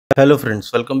Hello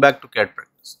friends, welcome back to CAD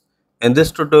Practice. In this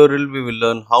tutorial, we will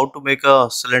learn how to make a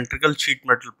cylindrical sheet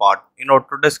metal part in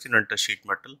Autodesk Inventor Sheet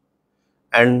Metal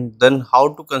and then how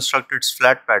to construct its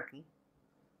flat pattern.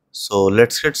 So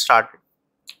let's get started.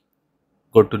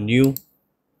 Go to New,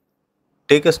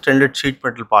 take a standard sheet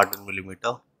metal part in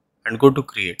millimeter and go to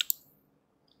Create.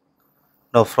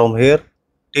 Now from here,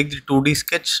 take the 2D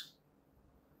sketch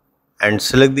and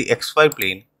select the XY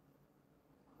plane.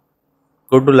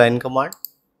 Go to Line command.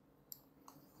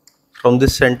 From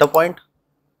this center point,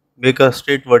 make a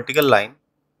straight vertical line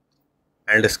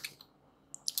and escape.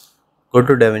 Go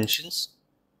to Dimensions.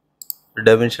 The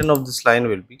dimension of this line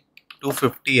will be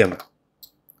 250 mm.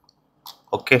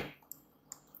 Okay,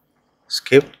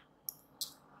 escape.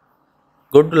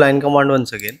 Go to line command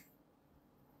once again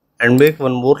and make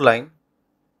one more line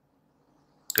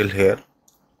till here.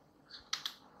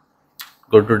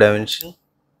 Go to dimension.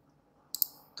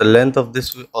 The length of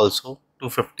this will also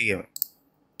 250 mm.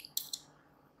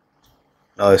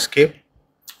 Now escape.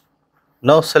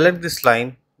 Now select this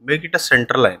line, make it a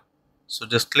center line. So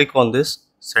just click on this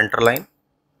center line.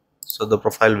 So the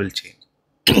profile will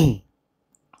change.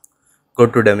 Go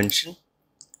to dimension.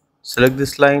 Select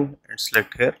this line and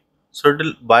select here. So it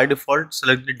will by default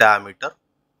select the diameter.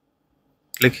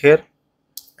 Click here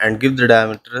and give the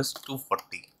diameter as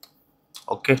 240.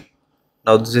 Okay.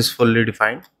 Now this is fully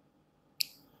defined.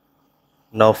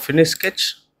 Now finish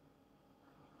sketch,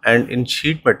 and in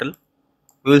sheet metal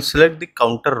we will select the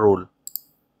counter roll.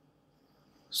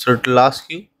 So it will ask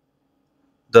you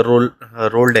the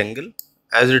rolled angle,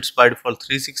 as it's by default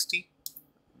 360.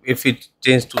 If it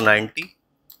change to 90,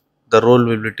 the roll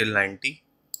will be till 90.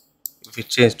 If it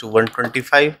change to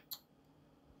 125,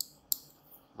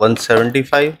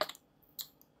 175,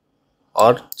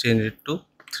 or change it to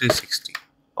 360.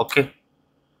 Okay,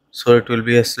 so it will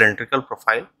be a cylindrical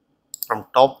profile. From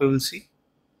top we will see.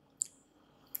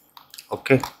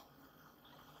 Okay,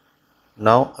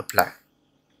 now apply.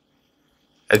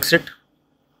 Exit.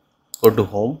 Go to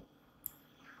home.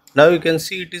 Now you can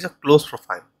see it is a closed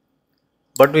profile,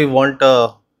 but we want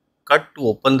a cut to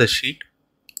open the sheet.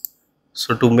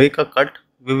 So to make a cut,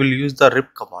 we will use the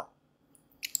rip command.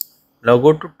 Now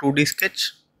go to 2D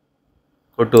sketch,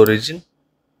 go to origin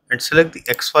and select the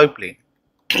XY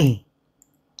plane.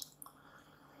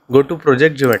 Go to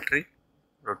project geometry,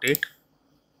 rotate,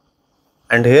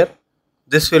 and here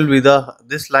this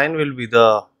line will be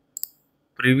the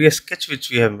previous sketch which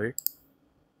we have made,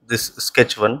 this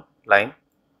sketch 1 line.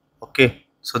 Okay,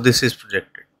 so this is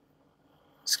projected.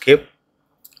 Escape.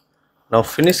 Now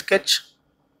finish sketch,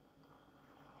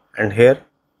 and here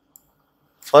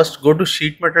first go to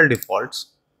sheet metal defaults,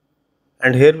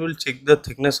 and here we will check the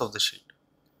thickness of the sheet.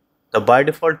 The by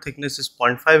default thickness is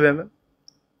 0.5 mm.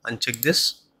 Uncheck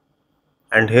this,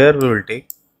 and here we will take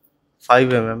 5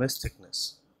 mm as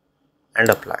thickness and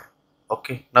apply.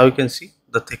 Okay, now you can see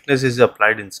the thickness is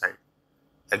applied inside.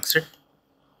 Exit.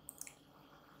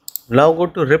 Now go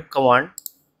to rip command.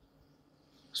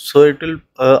 So it will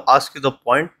ask you the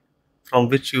point from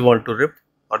which you want to rip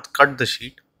or cut the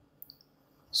sheet.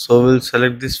 So we will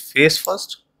select this face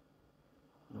first,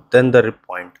 then the rip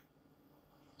point.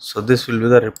 So this will be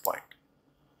the rip point.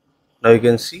 Now you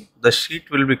can see the sheet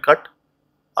will be cut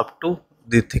up to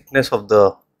the thickness of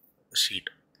the sheet.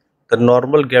 The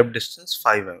normal gap distance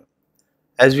 5 mm.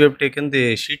 As we have taken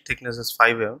the sheet thickness as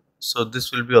 5 mm, so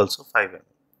this will be also 5 mm.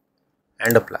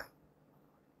 And apply.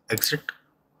 Exit.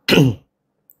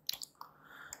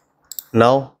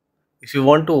 Now if you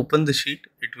want to open the sheet,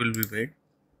 it will be made.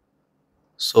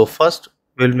 So first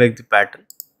we will make the pattern.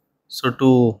 So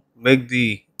to make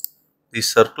the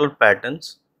circular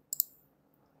patterns,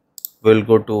 we will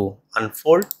go to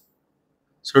unfold.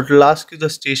 So it will ask you the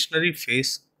stationary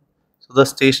face. So the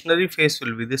stationary face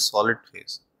will be this solid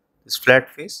face, this flat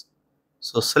face.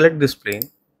 So select this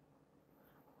plane.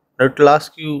 Now it will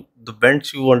ask you the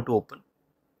bends you want to open.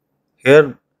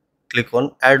 Here click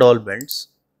on add all bends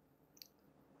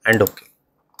and OK.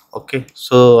 Okay,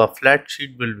 so a flat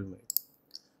sheet will be made.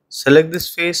 Select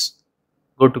this face,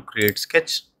 go to create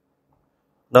sketch.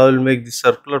 Now we will make the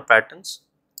circular patterns.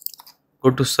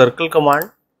 Go to circle command.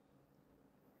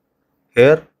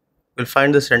 Here we'll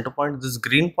find the center point. This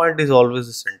green point is always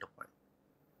the center point.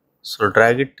 So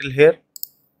drag it till here.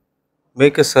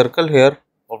 Make a circle here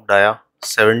of dia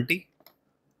 70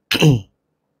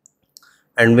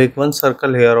 and make one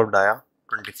circle here of dia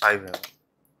 25 mm.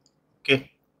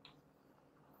 Okay.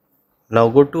 Now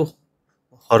go to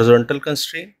horizontal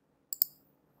constraint.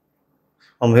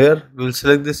 From here we will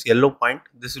select this yellow point.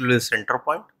 This will be the center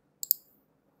point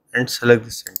and select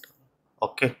the center.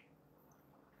 Okay.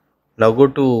 Now go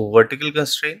to vertical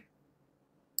constraint.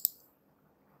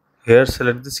 Here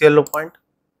select this yellow point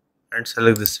and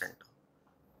select this center.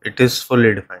 It is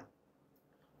fully defined.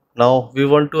 Now we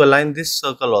want to align this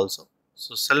circle also.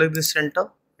 So select this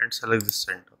center and select this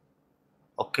center.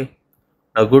 Okay.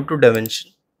 Now go to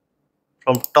dimension.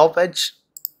 From top edge,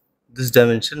 this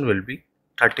dimension will be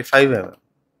 35 mm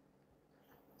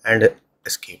and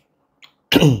escape.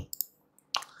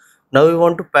 Now we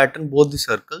want to pattern both the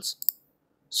circles.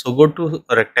 So go to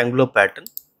a rectangular pattern.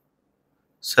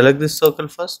 Select this circle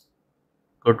first.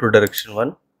 Go to direction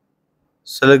 1.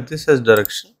 Select this as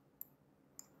direction.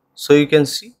 So you can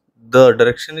see the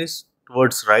direction is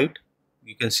towards right.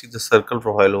 You can see the circle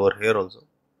profile over here also.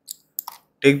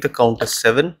 Take the count as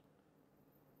 7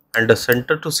 and the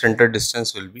center to center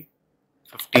distance will be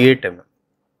 58 mm.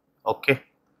 Okay.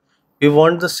 We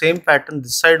want the same pattern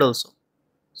this side also.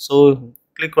 So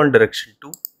click on direction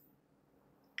 2.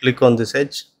 Click on this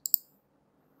edge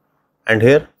and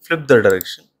here flip the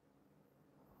direction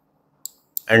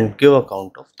and give a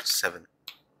count of 7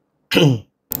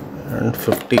 and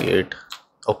 58.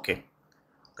 Okay.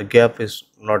 The gap is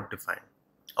not defined.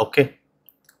 Okay.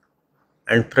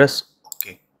 And press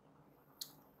OK.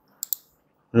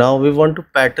 Now we want to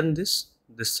pattern this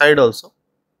side also.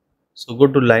 So go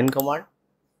to line command,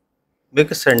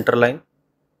 make a center line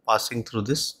passing through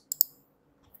this,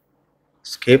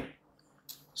 escape.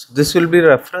 So this will be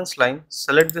reference line.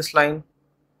 Select this line,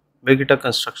 make it a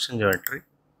construction geometry.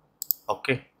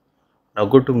 Okay. Now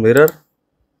go to mirror,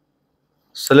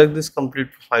 select this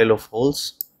complete profile of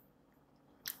holes,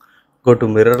 go to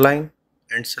mirror line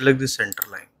and select the center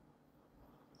line,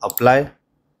 apply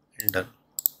and done.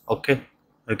 Okay.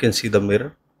 You can see the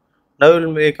mirror. Now we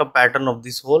will make a pattern of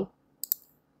this hole.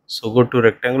 So go to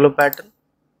rectangular pattern,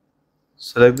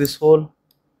 select this hole,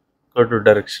 go to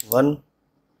direction 1,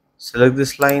 select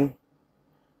this line,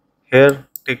 here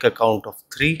take a count of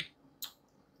 3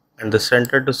 and the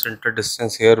center to center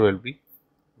distance here will be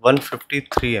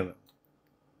 153 mm.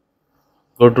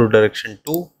 Go to direction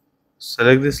 2,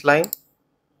 select this line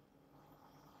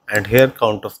and here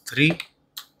count of 3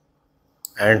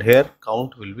 and here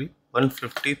count will be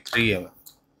 153 mm.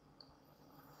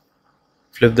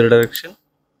 Flip the direction.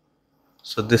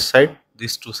 So this side,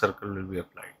 these two circles will be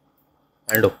applied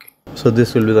and OK. So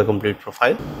this will be the complete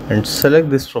profile and select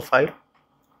this profile.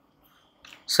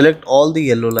 Select all the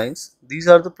yellow lines. These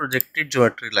are the projected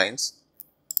geometry lines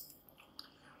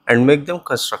and make them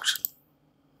construction.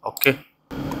 Okay.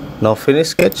 Now finish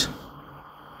sketch.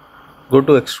 Go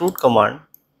to extrude command.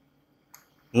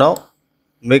 Now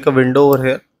make a window over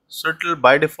here. So it will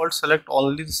by default select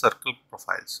only the circle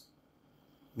profiles.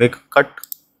 Make a cut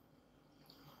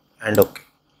and OK.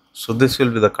 So this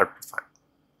will be the cut profile.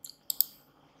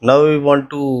 Now we want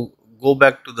to go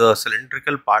back to the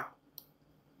cylindrical part.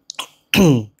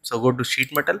 So go to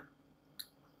sheet metal.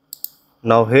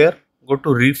 Now here go to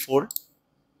refold.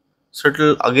 So it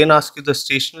will again ask you the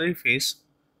stationary face.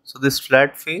 So this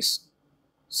flat face,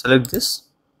 select this,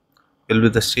 will be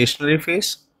the stationary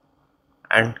face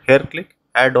and here click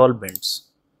add all bends.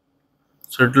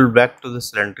 So it will back to the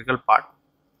cylindrical part,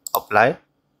 apply,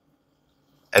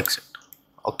 exit.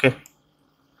 Okay.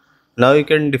 Now you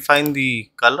can define the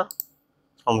color.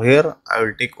 From here I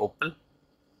will take opal,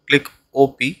 click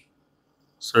OP.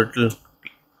 So it will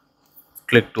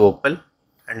click to opal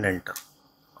and enter.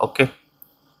 Okay.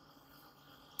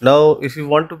 Now if you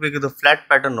want to make the flat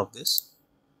pattern of this,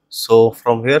 so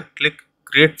from here click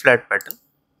create flat pattern.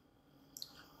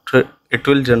 It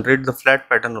will generate the flat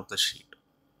pattern of the sheet.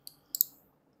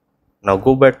 Now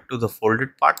go back to the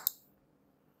folded part.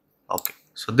 Okay.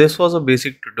 So this was a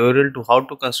basic tutorial to how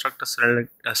to construct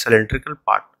a cylindrical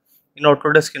part in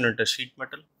Autodesk Inventor Sheet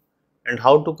Metal and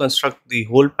how to construct the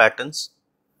whole patterns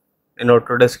in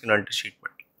Autodesk Inventor Sheet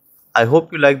Metal. I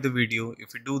hope you like the video.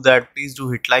 If you do that, please do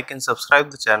hit like and subscribe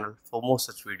the channel for more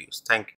such videos. Thank you.